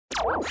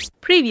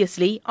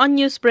Previously on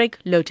Newsbreak,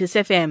 Lotus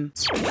FM.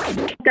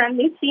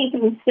 Gandhi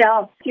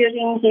himself,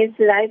 during his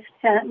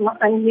lifetime,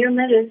 on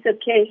numerous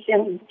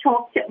occasions,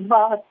 talked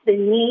about the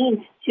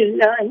need to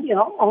learn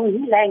your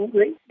own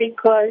language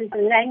because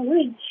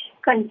language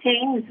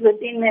contains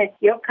within it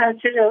your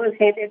cultural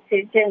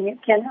heritage, and you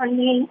can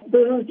only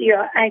build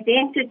your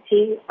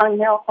identity on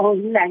your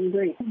own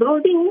language.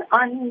 Building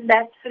on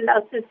that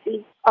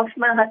philosophy of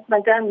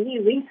Mahatma Gandhi,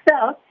 we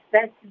felt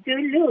that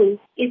Zulu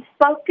is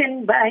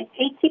spoken by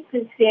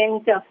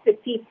 80% of the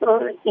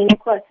people in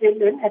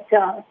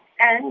KwaZulu-Natal.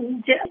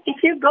 And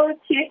if you go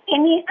to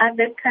any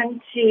other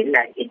country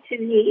like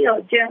Italy or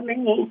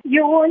Germany,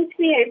 you won't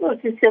be able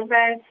to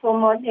survive for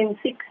more than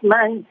 6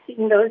 months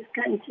in those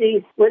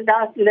countries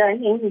without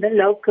learning the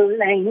local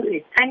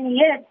language. And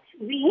yet,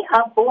 we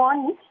are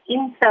born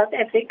in South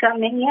Africa.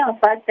 Many of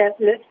us have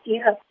lived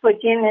here for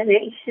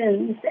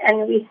generations,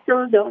 and we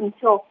still don't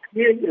talk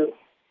Zulu.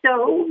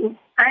 So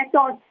I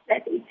thought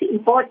that it's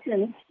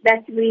important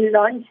that we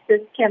launch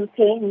this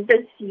campaign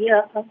this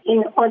year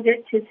in order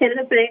to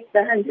celebrate the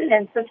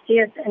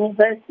 150th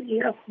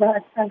anniversary of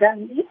Mahatma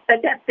Gandhi,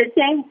 but at the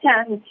same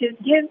time to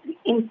give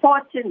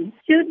importance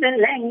to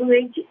the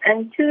language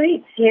and to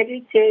its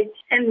heritage,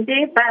 and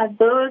thereby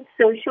build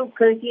social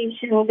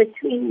cohesion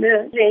between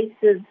the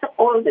races,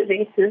 all the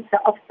races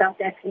of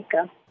South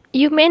Africa.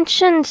 You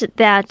mentioned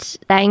that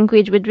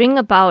language would bring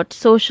about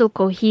social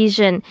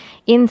cohesion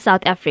in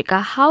South Africa.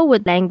 How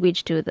would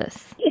language do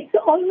this? It's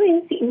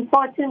always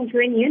important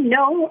when you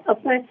know a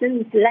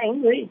person's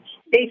language,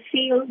 they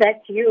feel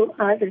that you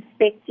are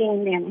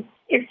respecting them.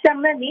 If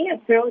somebody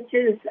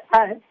approaches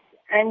us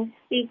and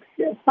speaks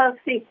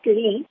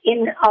perfectly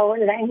in our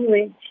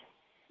language,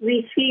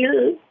 we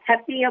feel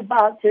happy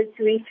about it,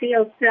 we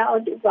feel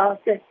proud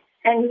about it,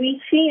 and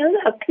we feel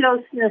a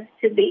closeness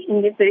to the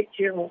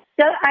individual.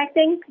 So I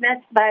think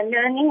that by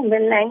learning the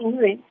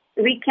language,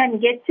 we can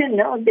get to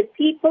know the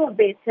people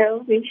better.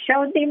 We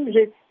show them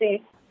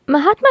respect.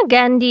 Mahatma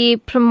Gandhi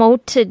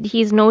promoted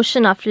his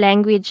notion of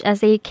language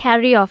as a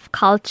carrier of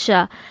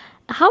culture.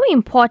 How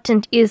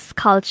important is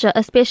culture,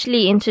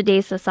 especially in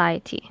today's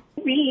society?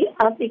 We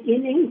are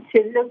beginning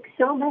to look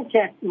so much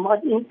at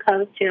modern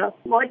culture.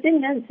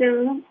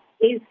 Modernism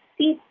is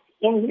steeped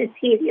in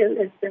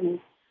materialism,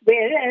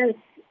 whereas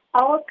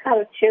our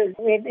cultures,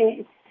 whether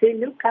it's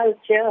Zulu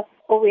culture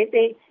or whether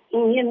it's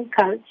Indian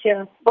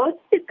culture, both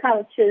the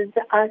cultures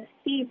are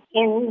steeped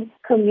in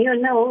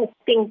communal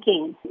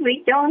thinking.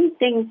 We don't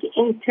think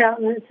in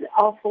terms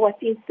of what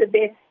is the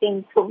best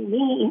thing for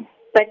me,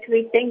 but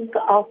we think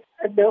of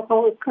the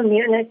whole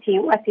community,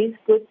 what is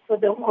good for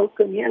the whole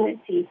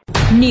community.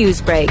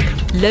 Newsbreak,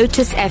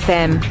 Lotus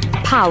FM,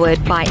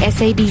 powered by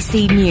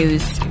SABC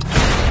News.